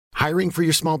Hiring for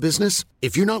your small business?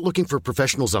 If you're not looking for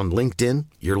professionals on LinkedIn,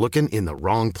 you're looking in the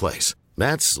wrong place.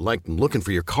 That's like looking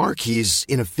for your car keys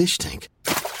in a fish tank.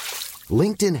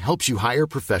 LinkedIn helps you hire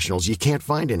professionals you can't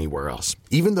find anywhere else,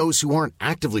 even those who aren't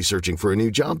actively searching for a new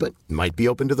job but might be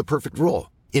open to the perfect role.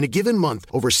 In a given month,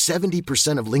 over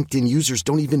 70% of LinkedIn users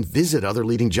don't even visit other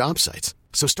leading job sites.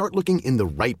 So start looking in the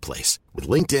right place. With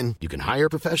LinkedIn, you can hire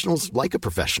professionals like a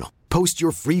professional. Post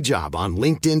your free job on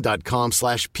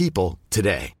linkedin.com/people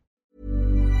today.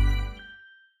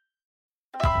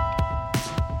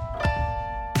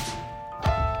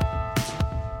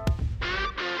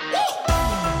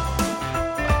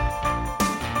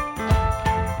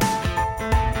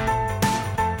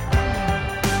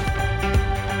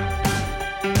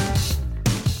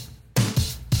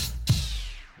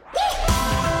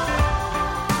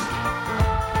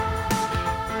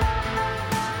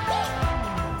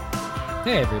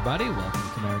 Hey everybody, welcome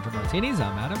to Marriage and Martinis.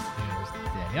 I'm Adam. Here's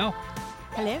Danielle.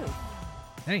 Hello.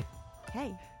 Hey.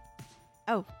 Hey.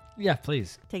 Oh, Yeah,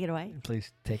 please. take it away.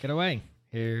 Please take it away.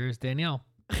 Here's Danielle.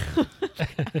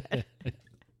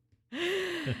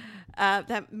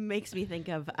 That makes me think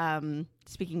of,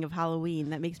 speaking of Halloween,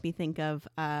 that makes me think of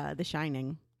The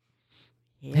Shining.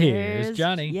 Here's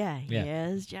Johnny. Yeah, Yeah.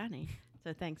 here's Johnny.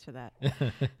 So thanks for that.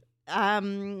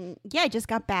 I just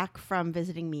got back from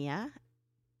visiting Mia.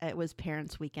 It was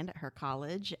Parents' Weekend at her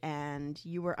college, and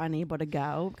you were unable to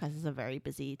go because it's a very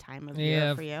busy time of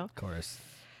year for you. Of course.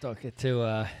 Don't get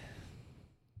to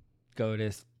go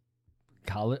to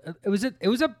college. It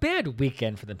was a bad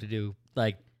weekend for them to do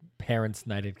like parents'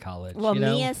 night at college. Well, you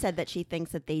know? Mia said that she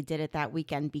thinks that they did it that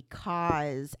weekend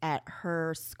because at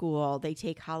her school, they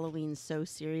take Halloween so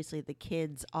seriously. The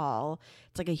kids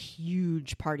it's like a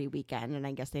huge party weekend, and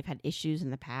I guess they've had issues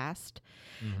in the past.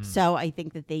 Mm-hmm. So I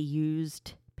think that they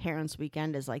used Parents'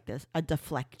 Weekend as like a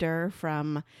deflector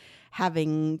from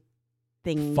having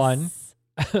things Fun.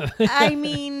 I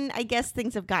mean, I guess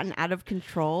things have gotten out of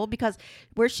control because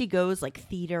where she goes, like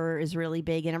theater is really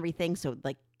big and everything. So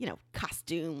like,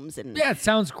 costumes and Yeah, it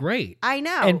sounds great. I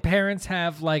know. And parents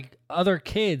have like other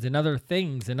kids and other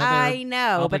things and other I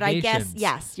know, but I guess, obligations.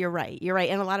 yes, you're right. You're right.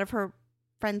 And a lot of her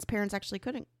friends' parents actually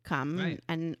couldn't come. Right.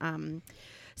 And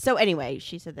so anyway,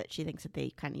 she said that she thinks that they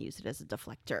kind of use it as a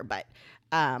deflector.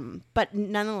 But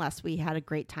nonetheless, we had a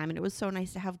great time. And it was so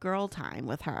nice to have girl time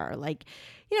with her. Like,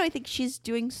 I think she's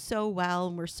doing so well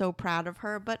and we're so proud of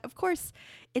her. But of course,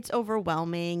 it's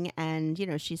overwhelming. And,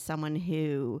 she's someone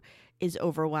who is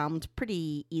overwhelmed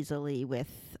pretty easily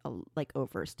with like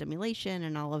overstimulation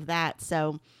and all of that.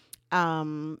 So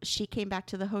she came back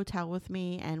to the hotel with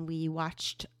me and we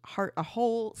watched a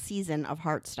whole season of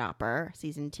Heartstopper,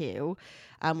 season 2,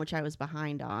 which I was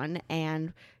behind on,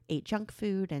 and ate junk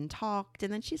food and talked.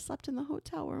 And then she slept in the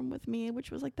hotel room with me,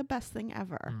 which was like the best thing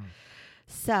ever.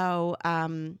 So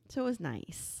it was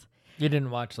nice. You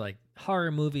didn't watch like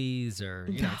horror movies or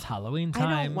it's Halloween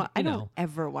time. I don't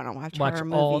ever want to watch watch horror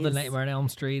movies. all the Nightmare on Elm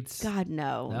Streets. God,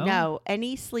 no.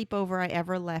 Any sleepover I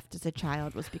ever left as a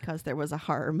child was because there was a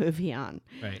horror movie on.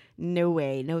 Right. No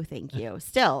way. No, thank you.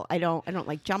 Still, I don't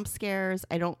like jump scares.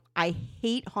 I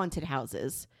hate haunted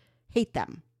houses. Hate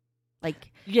them.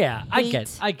 Like, yeah, I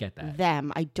hate get that.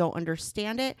 Them. I don't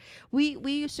understand it. We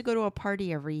used to go to a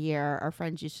party every year. Our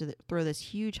friends used to throw this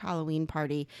huge Halloween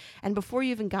party, and before you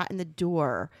even got in the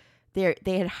door, they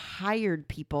had hired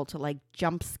people to like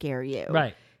jump scare you.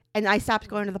 Right. And I stopped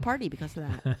going to the party because of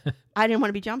that. I didn't want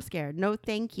to be jump scared. No,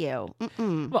 thank you.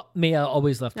 Mm-mm. Well, Mia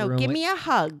always left the room. No, give me a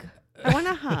hug. I want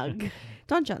a hug.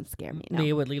 Don't jump scare me. No.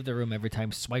 Mia would leave the room every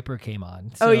time Swiper came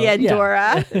on. Oh, So, yeah,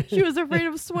 Dora. She was afraid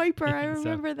of Swiper. I So-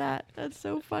 remember that. That's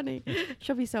so funny.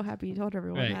 She'll be so happy you told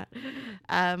everyone Right.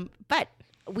 that. But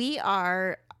we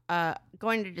are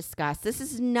going to discuss, this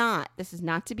is not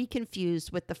to be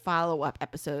confused with the follow-up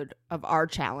episode of our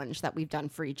challenge that we've done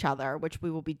for each other, which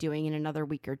we will be doing in another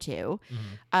week or two.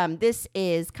 Mm-hmm. This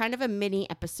is kind of a mini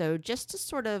episode just to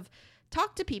sort of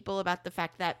talk to people about the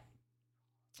fact that,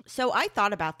 so I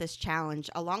thought about this challenge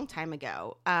a long time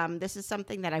ago. This is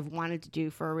something that I've wanted to do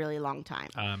for a really long time.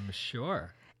 I'm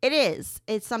sure. It is.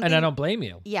 It's something. And I don't blame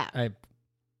you. Yeah. I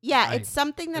It's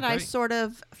something that I agree. sort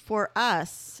of, for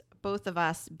us, both of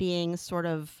us being sort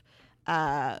of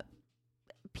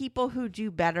people who do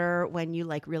better when you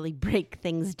like really break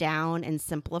things down and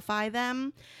simplify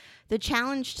them. The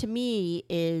challenge to me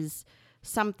is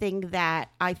something that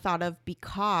I thought of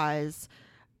because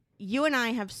you and I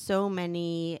have so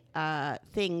many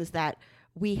things that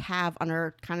we have on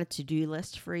our kind of to-do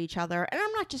list for each other. And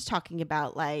I'm not just talking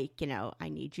about like, I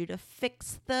need you to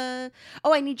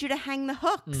I need you to hang the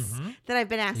hooks that I've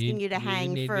been asking you to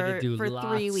hang need me for to do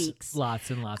 3 weeks.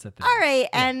 Lots and lots of things. All right.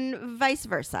 And vice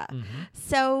versa.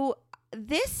 So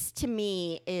this to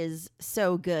me is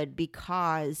so good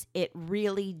because it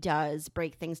really does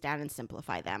break things down and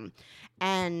simplify them.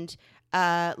 And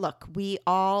look, we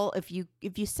all, if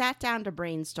you sat down to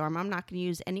brainstorm, I'm not going to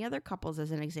use any other couples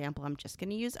as an example. I'm just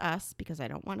going to use us because I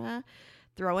don't want to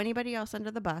throw anybody else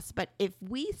under the bus. But if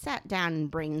we sat down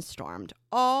and brainstormed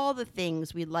all the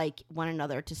things we'd like one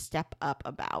another to step up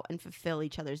about and fulfill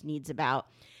each other's needs about,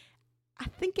 I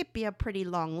think it'd be a pretty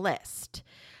long list.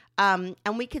 And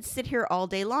we could sit here all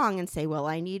day long and say, well,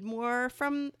 I need more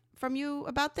from you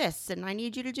about this, and I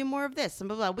need you to do more of this, and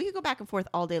blah, blah, blah. We could go back and forth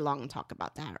all day long and talk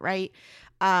about that, right?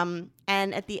 And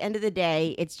at the end of the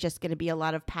day, it's just going to be a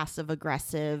lot of passive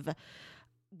aggressive,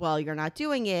 well, you're not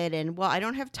doing it, and well, I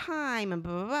don't have time, and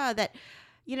blah, blah, blah, that,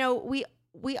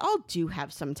 we all do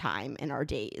have some time in our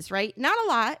days, right? Not a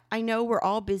lot. I know we're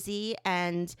all busy,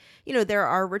 and, there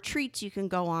are retreats you can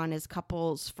go on as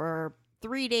couples for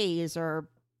 3 days or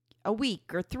a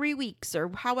week or 3 weeks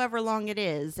or however long it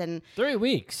is. And 3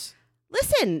 weeks.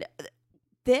 Listen,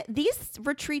 these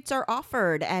retreats are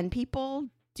offered and people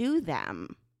do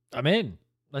them. I'm in.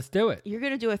 Let's do it. You're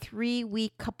going to do a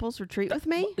 3-week couples retreat with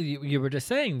me? You were just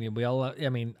saying we all, I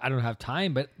don't have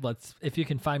time, but if you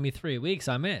can find me 3 weeks,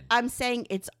 I'm in. I'm saying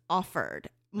it's offered.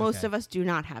 Most of us do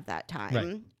not have that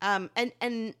time. Right.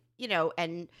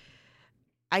 And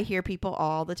I hear people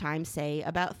all the time say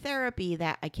about therapy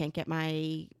that I can't get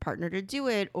my partner to do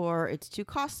it, or it's too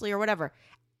costly or whatever.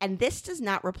 And this does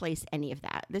not replace any of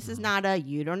that. This is not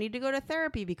you don't need to go to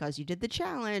therapy because you did the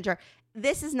challenge, or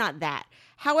this is not that.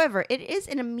 However, it is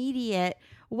an immediate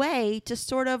way to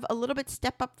sort of a little bit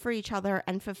step up for each other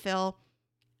and fulfill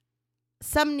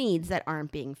some needs that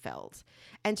aren't being filled,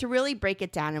 and to really break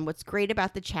it down. And what's great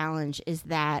about the challenge is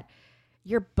that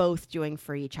you're both doing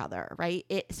for each other, right?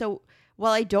 So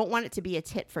while I don't want it to be a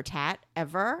tit for tat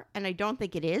ever, and I don't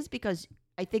think it is, because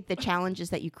I think the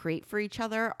challenges that you create for each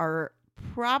other are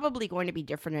probably going to be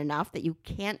different enough that you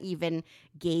can't even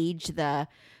gauge the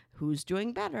who's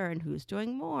doing better and who's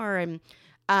doing more. And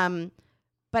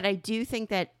but I do think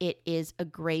that it is a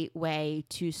great way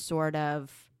to sort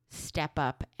of step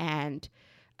up and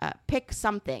pick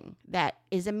something that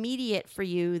is immediate for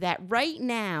you, that right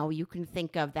now you can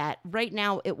think of, that right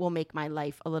now it will make my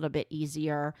life a little bit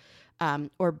easier,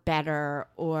 or better,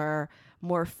 or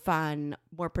more fun,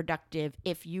 more productive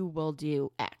if you will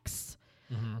do X.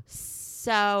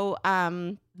 So,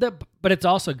 but it's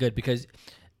also good because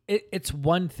it's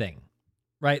one thing,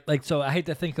 right? Like, so I hate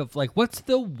to think of like, what's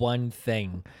the one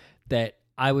thing that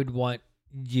I would want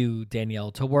you,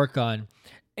 Danielle, to work on?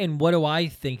 And what do I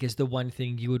think is the one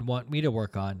thing you would want me to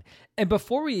work on? And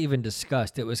before we even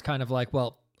discussed, it was kind of like,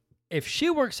 well, if she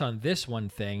works on this one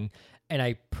thing, and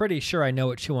I'm pretty sure I know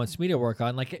what she wants me to work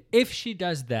on, like if she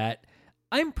does that,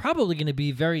 I'm probably going to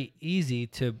be very easy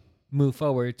to move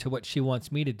forward to what she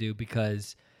wants me to do,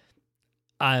 because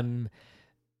I'm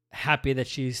happy that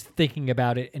she's thinking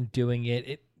about it and doing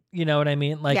it. You know what I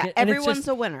mean? Like, yeah, everyone's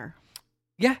a winner.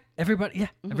 Yeah, everybody. Yeah,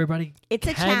 everybody. It's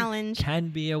a challenge. Can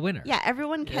be a winner. Yeah,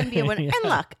 everyone can be a winner. Yeah. And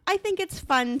look, I think it's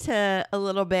fun to a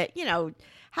little bit,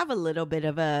 have a little bit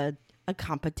of a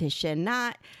competition,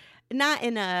 not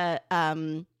in a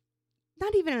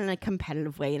not even in a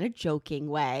competitive way, in a joking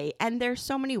way. And there's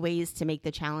so many ways to make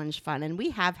the challenge fun, and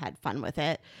we have had fun with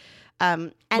it.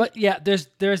 But yeah, there's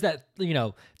that,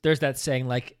 there's that saying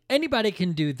like anybody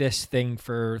can do this thing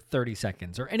for 30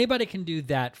 seconds, or anybody can do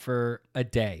that for a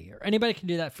day, or anybody can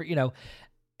do that for,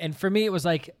 and for me, it was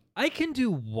like, I can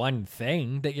do one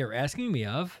thing that you're asking me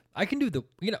of. I can do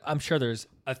I'm sure there's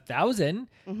 1,000,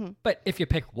 but if you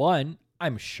pick one,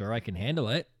 I'm sure I can handle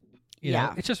it. You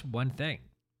know, it's just one thing.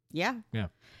 Yeah. Yeah.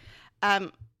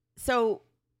 So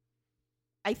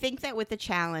I think that with the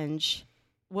challenge,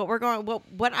 what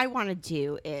I want to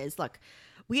do is, look,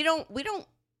 we don't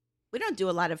do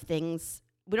a lot of things.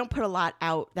 We don't put a lot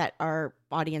out that our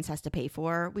audience has to pay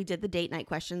for. We did the date night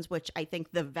questions, which I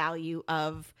think the value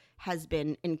of has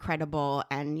been incredible.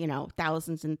 And,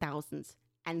 thousands and thousands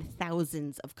and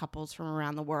thousands of couples from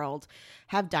around the world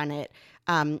have done it.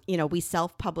 We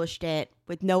self-published it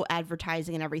with no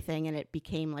advertising and everything, and it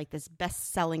became like this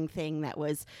best-selling thing that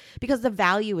was because the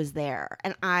value is there.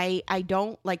 And I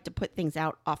don't like to put things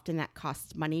out often that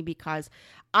costs money, because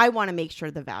I want to make sure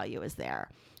the value is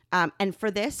there. And for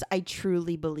this, I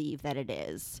truly believe that it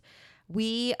is.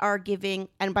 We are giving,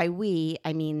 and by we,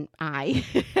 I mean I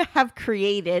have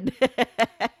created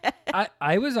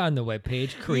I was on the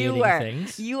webpage creating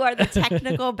things. You are the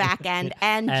technical back end,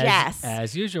 and Jess,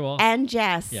 as usual, and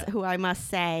Jess, Yeah. who I must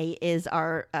say is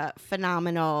our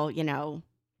phenomenal,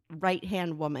 right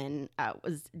hand woman,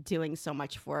 was doing so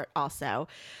much for it. Also,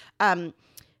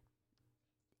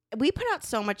 we put out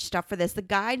so much stuff for this. The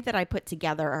guide that I put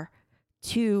together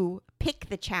to pick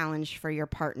the challenge for your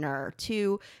partner,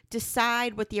 to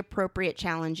decide what the appropriate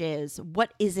challenge is,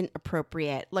 what isn't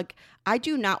appropriate. Like, I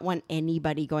do not want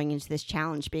anybody going into this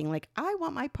challenge being like, I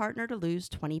want my partner to lose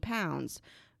 20 pounds.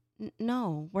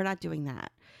 No, we're not doing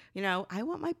that. I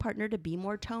want my partner to be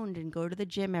more toned and go to the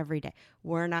gym every day.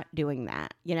 We're not doing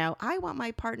that. I want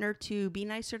my partner to be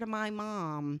nicer to my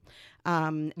mom.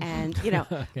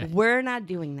 Okay. We're not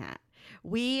doing that.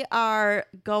 We are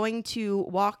going to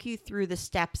walk you through the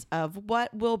steps of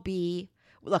what will be.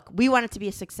 Look, we want it to be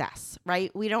a success,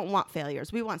 right? We don't want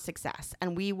failures. We want success.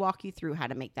 And we walk you through how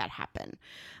to make that happen.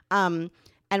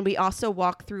 And we also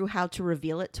walk through how to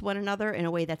reveal it to one another in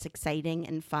a way that's exciting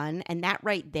and fun. And that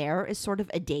right there is sort of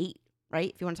a date,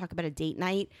 right? If you want to talk about a date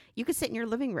night, you could sit in your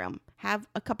living room, have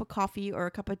a cup of coffee or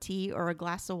a cup of tea or a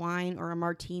glass of wine or a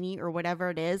martini or whatever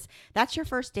it is. That's your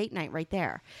first date night right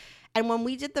there. And when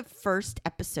we did the first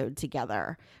episode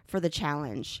together for the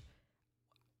challenge,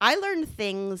 I learned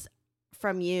things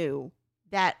from you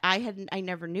that I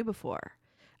never knew before.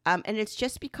 And it's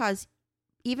just because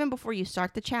even before you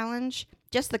start the challenge,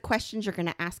 just the questions you're going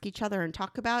to ask each other and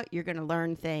talk about, you're going to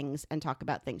learn things and talk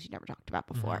about things you never talked about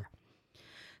before.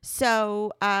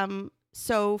 Mm-hmm.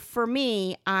 So for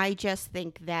me, I just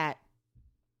think that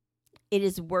it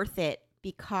is worth it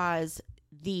because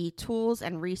the tools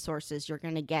and resources you're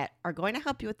going to get are going to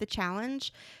help you with the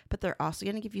challenge, but they're also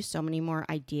going to give you so many more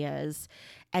ideas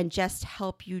and just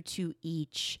help you to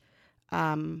each,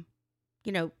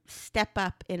 step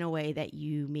up in a way that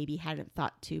you maybe hadn't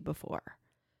thought to before.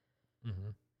 Mm-hmm.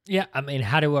 Yeah, I mean,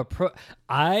 how to approach.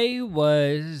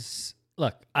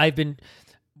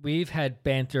 We've had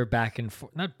banter back and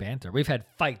forth, not banter, we've had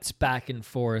fights back and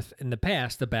forth in the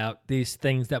past about these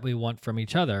things that we want from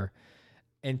each other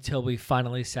until we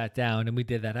finally sat down and we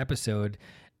did that episode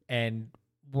and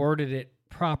worded it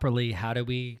properly. How do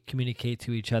we communicate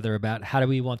to each other about how do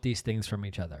we want these things from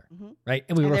each other? Mm-hmm. Right.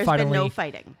 And there's been no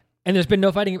fighting. And there's been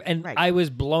no fighting. And right. I was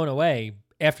blown away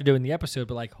after doing the episode,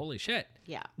 but like, holy shit.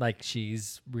 Yeah. Like,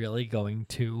 she's really going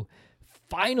to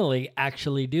finally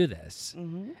actually do this,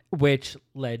 mm-hmm. which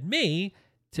led me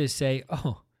to say,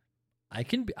 oh, I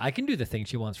can do the thing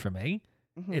she wants from me.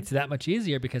 Mm-hmm. It's that much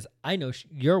easier because I know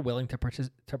you're willing to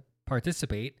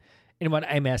participate in what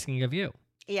I'm asking of you.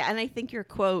 Yeah, and I think your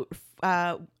quote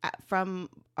from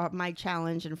my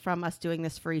challenge and from us doing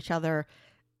this for each other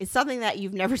is something that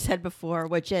you've never said before,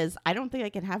 which is, I don't think I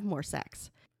can have more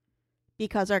sex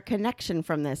because our connection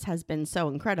from this has been so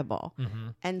incredible. Mm-hmm.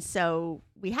 And so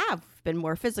we have been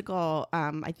more physical.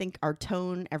 I think our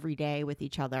tone every day with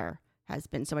each other has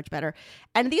been so much better.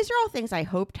 And these are all things I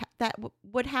hoped that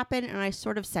would happen, and I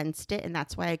sort of sensed it, and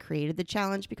that's why I created the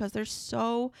challenge, because there's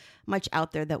so much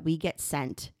out there that we get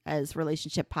sent as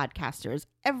relationship podcasters.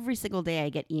 Every single day I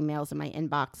get emails in my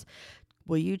inbox.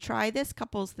 Will you try this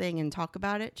couples thing and talk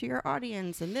about it to your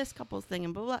audience, and this couples thing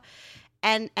and blah, blah.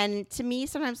 And to me,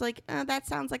 sometimes like, that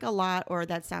sounds like a lot, or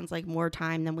that sounds like more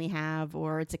time than we have,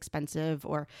 or it's expensive.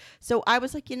 So I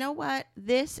was like, you know what?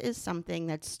 This is something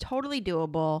that's totally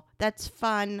doable. That's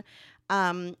fun.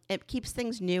 It keeps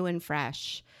things new and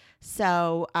fresh.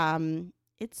 So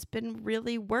it's been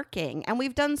really working. And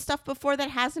we've done stuff before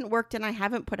that hasn't worked, and I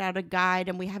haven't put out a guide,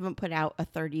 and we haven't put out a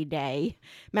 30-day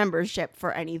membership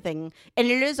for anything. And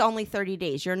it is only 30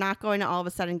 days. You're not going to all of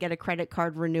a sudden get a credit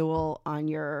card renewal on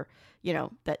your...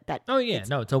 that. Oh yeah,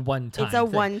 it's a one-time. It's a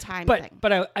one-time thing.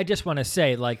 But I just want to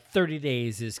say, like, 30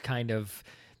 days is kind of,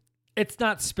 it's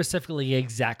not specifically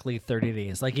exactly 30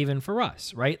 days. Like, even for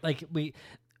us, right? Like, we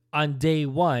on day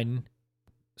one,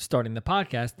 starting the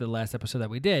podcast, the last episode that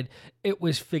we did, it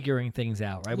was figuring things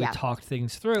out, right? Yeah. We talked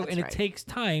things through, and it takes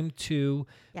time to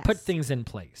put things in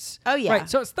place. Oh yeah, right.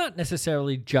 So it's not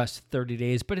necessarily just 30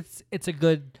 days, but it's a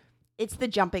good. It's the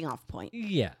jumping off point.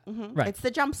 Yeah, mm-hmm. Right. It's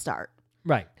the jump start.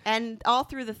 Right. And all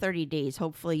through the 30 days,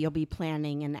 hopefully you'll be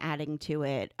planning and adding to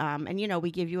it. And,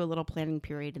 we give you a little planning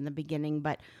period in the beginning,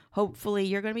 but hopefully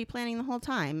you're going to be planning the whole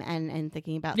time and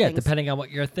thinking about things. Yeah, depending on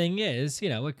what your thing is,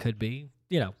 it could be,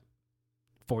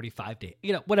 45 days,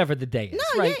 whatever the day is.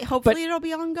 No, right? Yeah, hopefully it'll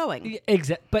be ongoing.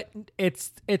 Exactly. But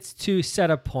it's to set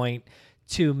a point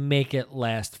to make it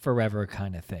last forever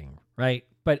kind of thing, right?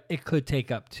 But it could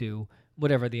take up to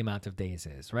whatever the amount of days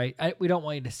is, right? We don't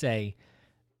want you to say,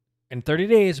 in 30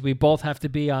 days, we both have to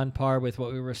be on par with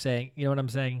what we were saying. You know what I'm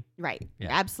saying? Right. Yeah.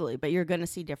 Absolutely. But you're going to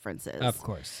see differences. Of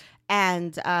course.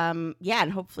 And yeah,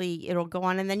 and hopefully it'll go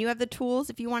on. And then you have the tools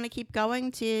if you want to keep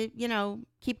going to,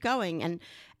 keep going.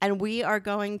 And we are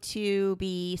going to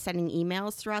be sending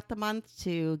emails throughout the month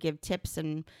to give tips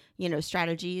and,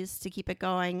 strategies to keep it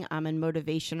going, and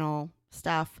motivational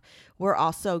stuff. We're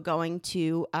also going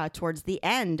to, towards the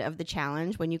end of the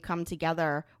challenge, when you come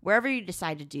together, wherever you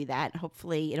decide to do that,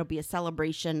 hopefully it'll be a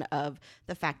celebration of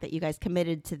the fact that you guys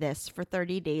committed to this for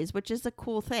 30 days, which is a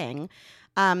cool thing.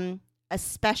 A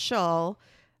special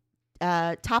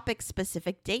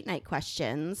topic-specific date night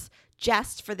questions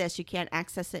just for this. You can't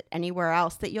access it anywhere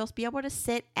else, that you'll be able to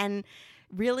sit and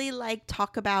really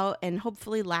talk about and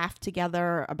hopefully laugh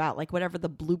together about whatever the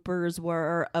bloopers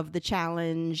were of the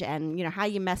challenge, and how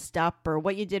you messed up or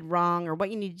what you did wrong or what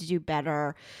you need to do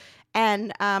better.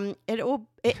 And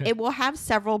it will have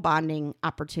several bonding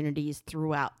opportunities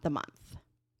throughout the month.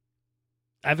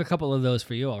 I have a couple of those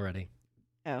for you already.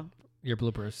 Oh, your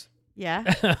bloopers. Yeah.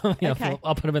 Okay.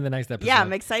 I'll put them in the next episode. Yeah,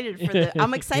 I'm excited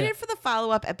for the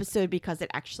follow-up episode because it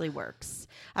actually works.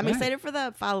 I'm excited for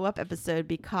the follow-up episode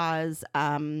because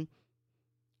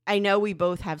I know we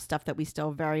both have stuff that we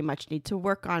still very much need to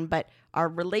work on, but our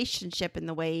relationship and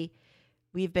the way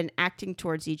we've been acting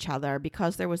towards each other,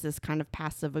 because there was this kind of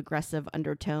passive-aggressive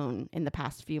undertone in the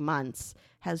past few months,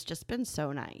 has just been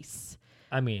so nice.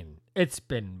 I mean, it's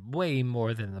been way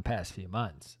more than the past few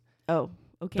months. Oh,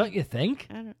 okay. Don't you think?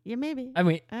 Yeah, maybe. I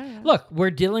mean, look,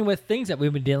 we're dealing with things that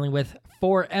we've been dealing with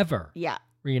forever. Yeah.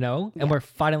 And we're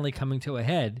finally coming to a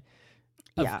head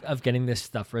of getting this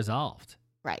stuff resolved.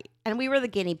 Right. And we were the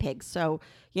guinea pigs. So,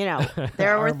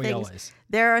 there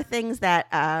are things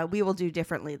that we will do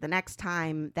differently the next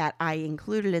time, that I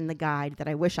included in the guide that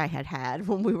I wish I had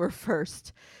when we were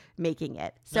first making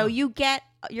it. So you're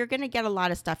going to get a lot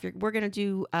of stuff. We're going to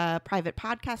do private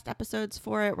podcast episodes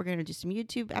for it. We're going to do some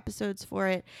YouTube episodes for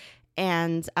it.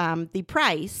 And the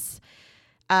price.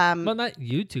 Well, not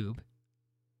YouTube.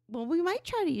 Well, we might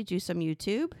try to do some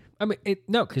YouTube. I mean,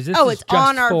 because it's just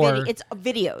on our for it's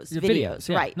videos. Videos,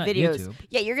 yeah, right? not Videos. YouTube.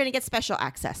 Yeah, you're going to get special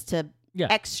access to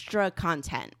extra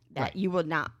content that you would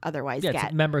not otherwise get. It's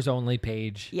a members only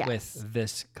page with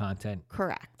this content.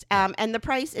 Correct. And the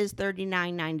price is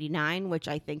 $39.99, which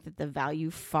I think that the value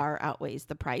far outweighs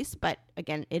the price. But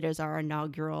again, it is our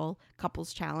inaugural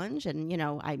couples challenge, and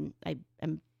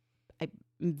I'm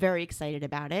very excited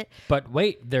about it. But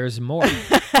wait, there's more.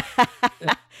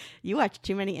 You watch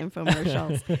too many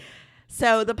infomercials.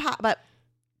 So but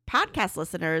podcast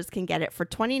listeners can get it for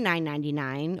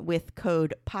 $29.99 with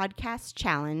code podcast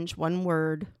challenge, one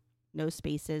word, no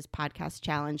spaces, podcast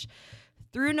challenge,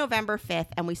 through November 5th.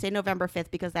 And we say November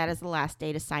 5th because that is the last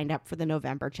day to sign up for the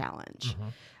November challenge.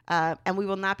 Mm-hmm. And we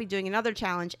will not be doing another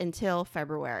challenge until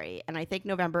February. And I think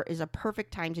November is a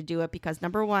perfect time to do it because,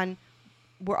 number one,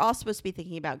 we're all supposed to be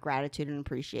thinking about gratitude and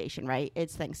appreciation, right?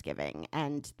 It's Thanksgiving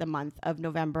and the month of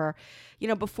November.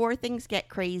 Before things get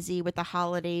crazy with the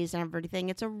holidays and everything,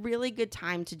 it's a really good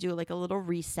time to do a little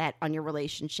reset on your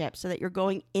relationship so that you're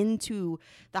going into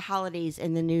the holidays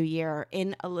in the new year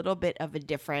in a little bit of a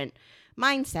different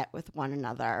mindset with one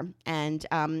another, and,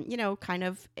 kind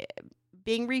of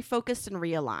being refocused and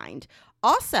realigned.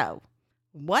 Also,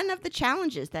 one of the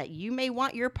challenges that you may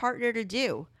want your partner to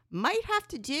do might have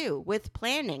to do with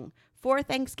planning for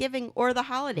Thanksgiving or the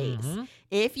holidays. Mm-hmm.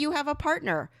 If you have a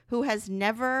partner who has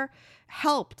never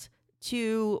helped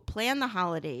to plan the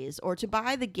holidays or to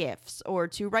buy the gifts or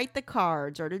to write the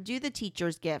cards or to do the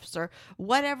teacher's gifts or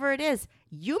whatever it is,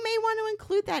 you may want to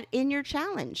include that in your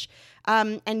challenge,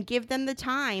 and give them the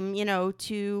time,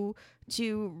 to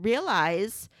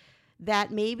realize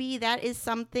that maybe that is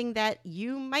something that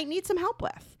you might need some help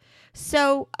with.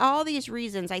 So all these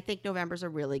reasons, I think November's a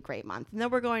really great month. And then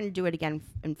we're going to do it again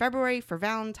in February for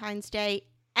Valentine's Day.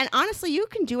 And honestly, you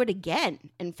can do it again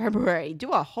in February.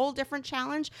 Do a whole different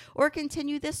challenge or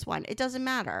continue this one. It doesn't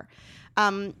matter.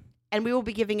 And we will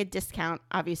be giving a discount,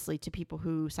 obviously, to people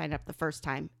who sign up the first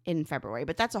time in February.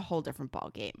 But that's a whole different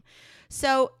ballgame.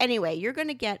 So anyway, you're going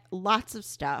to get lots of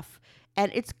stuff. And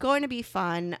it's going to be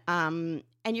fun.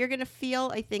 And you're going to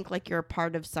feel, I think, like you're a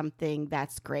part of something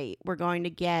that's great. We're going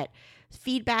to get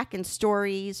feedback and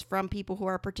stories from people who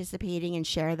are participating and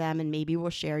share them. And maybe we'll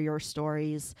share your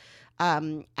stories.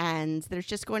 And there's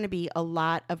just going to be a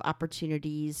lot of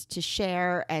opportunities to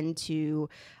share and to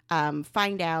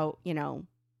find out,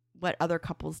 what other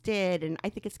couples did. And I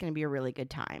think it's going to be a really good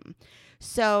time.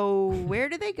 So where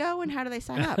do they go and how do they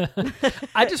sign up?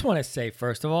 I just want to say,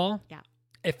 first of all, yeah.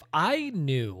 If I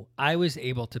knew I was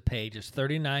able to pay just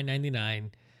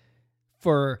 $39.99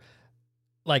 for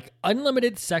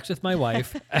unlimited sex with my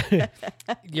wife,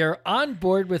 you're on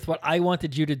board with what I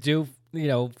wanted you to do,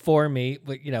 for me,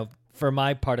 for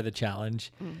my part of the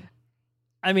challenge.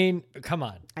 I mean, come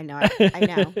on. I know. I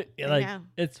know. Like, I know.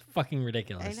 it's fucking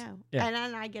ridiculous. I know. Yeah. And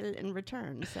then I get it in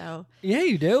return. So, Yeah,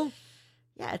 you do.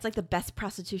 yeah, it's like the best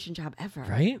prostitution job ever.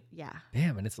 Right? Yeah.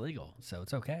 Damn, and it's legal, so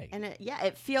it's okay. And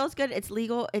it feels good. It's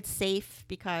legal. It's safe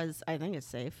because I think it's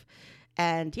safe.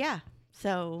 And yeah.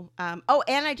 So, and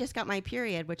I just got my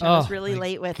period, which I was really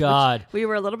late with. God. We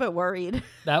were a little bit worried.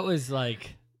 That was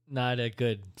like not a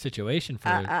good situation for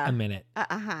a minute.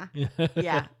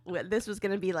 Yeah. This was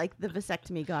going to be like the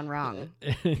vasectomy gone wrong.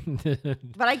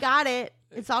 But I got it.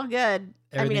 It's all good.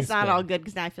 I mean, it's not all good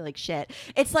because now I feel like shit.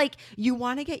 It's like you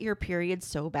want to get your period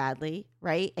so badly,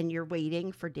 right? And you're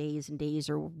waiting for days and days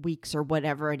or weeks or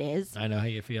whatever it is. I know how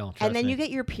you feel. And then me. you get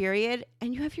your period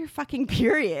and you have your fucking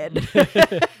period.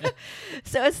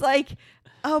 So it's like,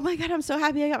 oh my God, I'm so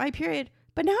happy I got my period.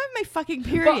 But now I have my fucking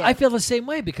period. Well, I feel the same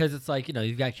way because it's like,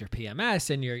 you've got your PMS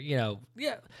and you're, you're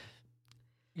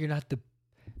not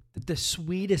the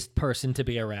sweetest person to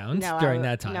be around during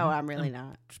that time. No, I'm really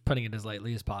not. Just putting it as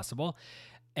lightly as possible.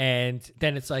 And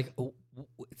then it's like,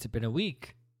 it's been a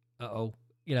week. Uh-oh.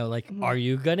 Are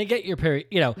you going to get your period?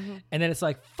 And then it's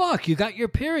like, fuck, you got your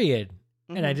period.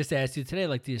 And I just asked you today,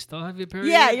 like, do you still have your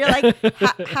period? Yeah, you're like,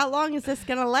 how long is this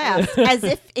going to last? As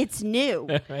if it's new.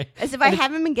 Right. As if I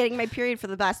haven't been getting my period for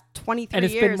the last 23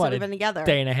 years that we've been together.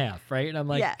 Day and a half, right? And I'm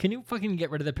like, can you fucking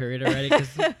get rid of the period already?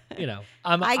 Because,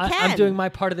 I'm doing my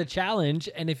part of the challenge.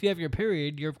 And if you have your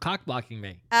period, you're cock blocking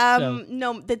me.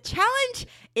 No, the challenge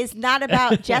is not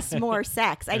about just more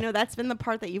sex. I know that's been the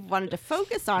part that you've wanted to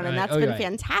focus on, and that's been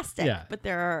fantastic. Yeah. But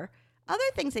there are other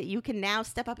things that you can now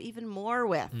step up even more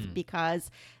with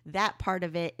because that part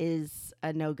of it is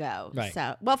a no-go. Right.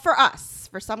 So, well, for us,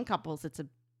 for some couples, it's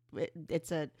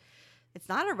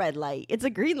not a red light. It's a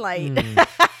green light.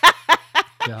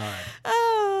 God.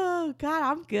 Oh God,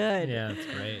 I'm good. Yeah, that's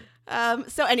great.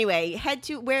 So anyway,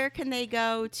 where can they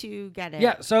go to get it?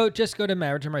 Yeah. So just go to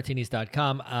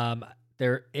marriageandmartinis.com.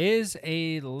 There is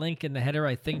a link in the header,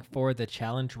 I think, for the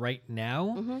challenge right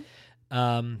now.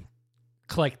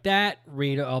 Click that,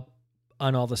 read up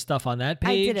on all the stuff on that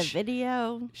page. I did a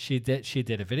video. She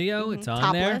did a video. It's on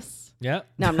topless. there. Yeah.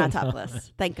 No, I'm not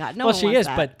topless. Thank God. No. Well, one she wants is,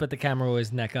 that. but the camera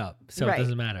was neck up, so it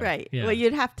doesn't matter. Right. Yeah. Well,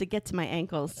 you'd have to get to my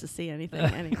ankles to see anything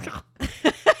anyway.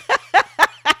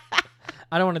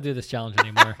 I don't want to do this challenge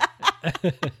anymore.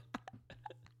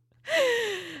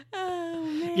 Oh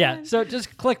man. Yeah. So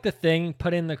just click the thing,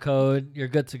 put in the code, you're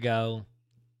good to go,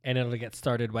 and it'll get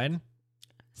started when?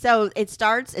 So it's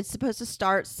supposed to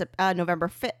start November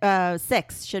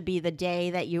 6th should be the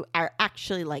day that you are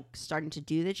actually like starting to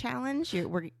do the challenge.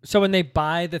 So when they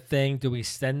buy the thing, do we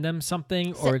send them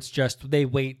something or it's just they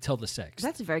wait till the 6th?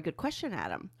 That's a very good question,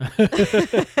 Adam.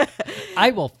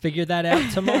 I will figure that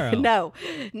out tomorrow. No.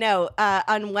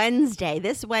 On Wednesday,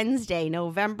 this Wednesday,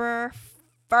 November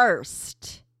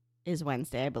 1st is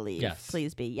Wednesday, I believe. Yes.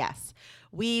 Please be. Yes.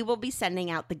 We will be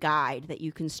sending out the guide that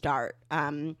you can start.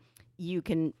 You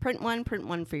can print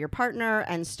one for your partner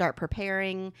and start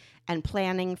preparing and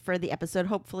planning for the episode.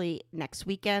 Hopefully next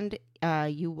weekend,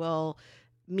 you will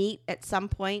meet at some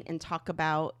point and talk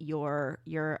about your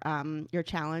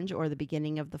challenge or the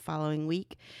beginning of the following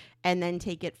week and then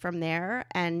take it from there.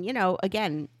 And,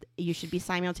 again, you should be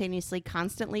simultaneously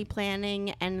constantly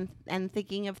planning and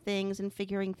thinking of things and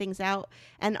figuring things out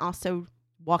and also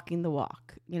walking the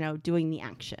walk, doing the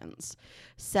actions.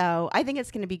 So I think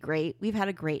it's going to be great. We've had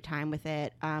a great time with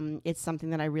it. It's something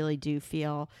that I really do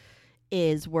feel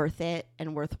is worth it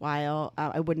and worthwhile.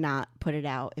 I would not put it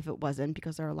out if it wasn't,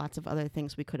 because there are lots of other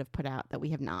things we could have put out that we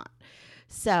have not.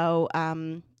 So,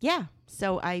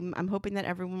 So I'm hoping that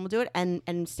everyone will do it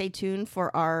and stay tuned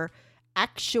for our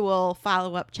actual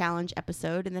follow-up challenge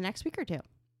episode in the next week or two.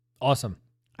 Awesome.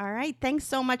 All right. Thanks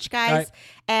so much, guys. Right.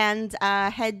 And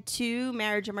head to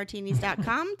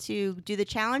marriageandmartinis.com to do the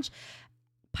challenge.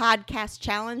 Podcast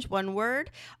challenge, one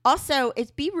word. Also,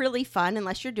 it'd be really fun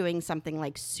unless you're doing something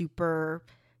like super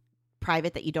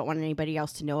private that you don't want anybody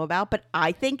else to know about. But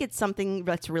I think it's something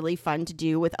that's really fun to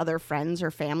do with other friends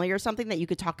or family or something that you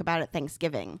could talk about at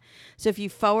Thanksgiving. So if you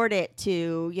forward it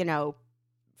to,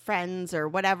 friends or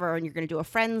whatever, and you're going to do a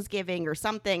Friendsgiving or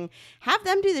something, have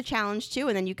them do the challenge too.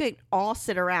 And then you could all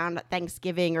sit around at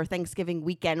Thanksgiving or Thanksgiving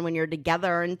weekend when you're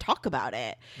together and talk about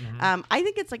it. Mm-hmm. I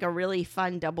think it's like a really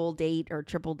fun double date or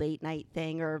triple date night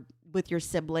thing, or with your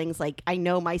siblings. Like, I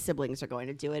know my siblings are going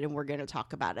to do it and we're going to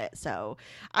talk about it. So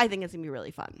I think it's going to be really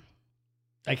fun.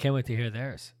 I can't wait to hear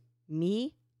theirs.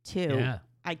 Me too. Yeah.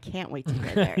 I can't wait to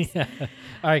hear theirs. Yeah.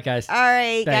 All right, guys. All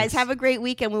right, Thanks. guys. Have a great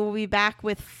week, and we will be back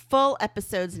with full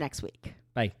episodes next week.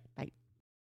 Bye. Bye.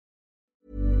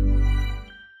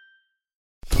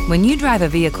 When you drive a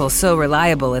vehicle so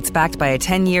reliable it's backed by a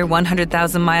 10-year,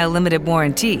 100,000-mile limited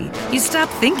warranty, you stop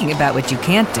thinking about what you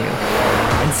can't do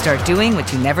and start doing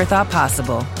what you never thought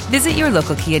possible. Visit your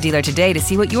local Kia dealer today to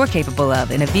see what you're capable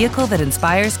of in a vehicle that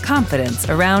inspires confidence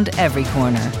around every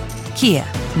corner. Kia,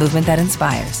 movement that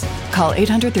inspires. Call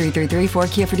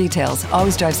 800-333-4KIA for details.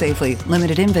 Always drive safely.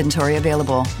 Limited inventory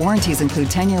available. Warranties include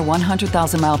 10-year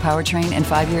 100,000-mile powertrain and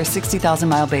 5-year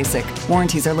 60,000-mile basic.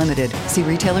 Warranties are limited. See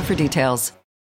retailer for details.